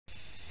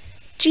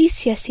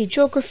GCSE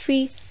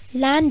Geography,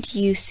 Land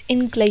Use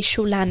in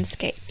Glacial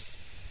Landscapes.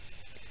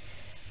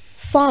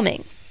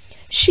 Farming.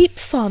 Sheep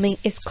farming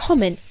is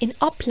common in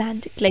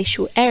upland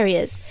glacial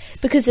areas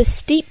because the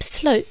steep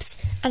slopes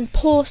and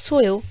poor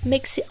soil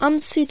makes it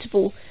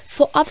unsuitable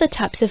for other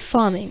types of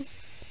farming.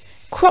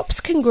 Crops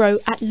can grow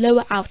at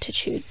lower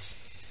altitudes.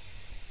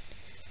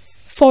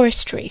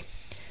 Forestry.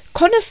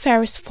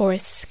 Coniferous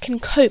forests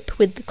can cope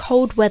with the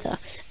cold weather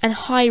and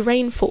high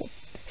rainfall,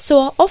 so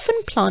are often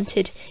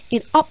planted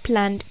in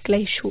upland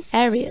glacial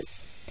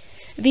areas.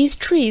 These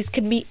trees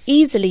can be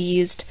easily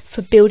used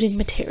for building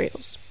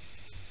materials.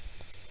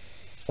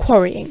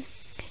 Quarrying.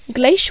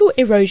 Glacial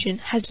erosion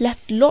has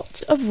left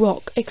lots of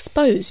rock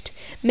exposed,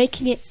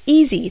 making it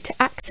easy to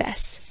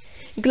access.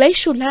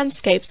 Glacial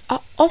landscapes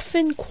are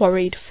often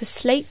quarried for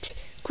slate,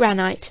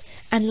 granite,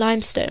 and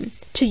limestone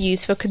to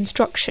use for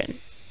construction.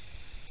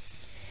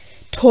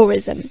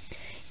 Tourism.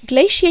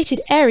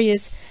 Glaciated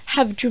areas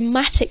have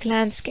dramatic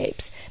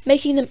landscapes,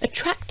 making them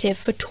attractive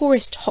for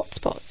tourist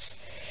hotspots.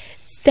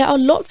 There are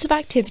lots of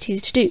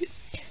activities to do,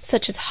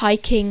 such as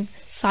hiking,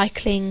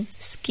 cycling,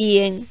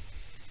 skiing.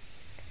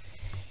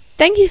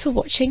 Thank you for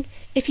watching.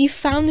 If you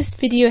found this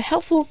video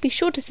helpful, be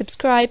sure to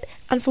subscribe,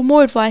 and for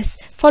more advice,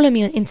 follow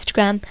me on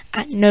Instagram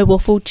at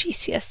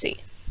NoWaffleGCSE.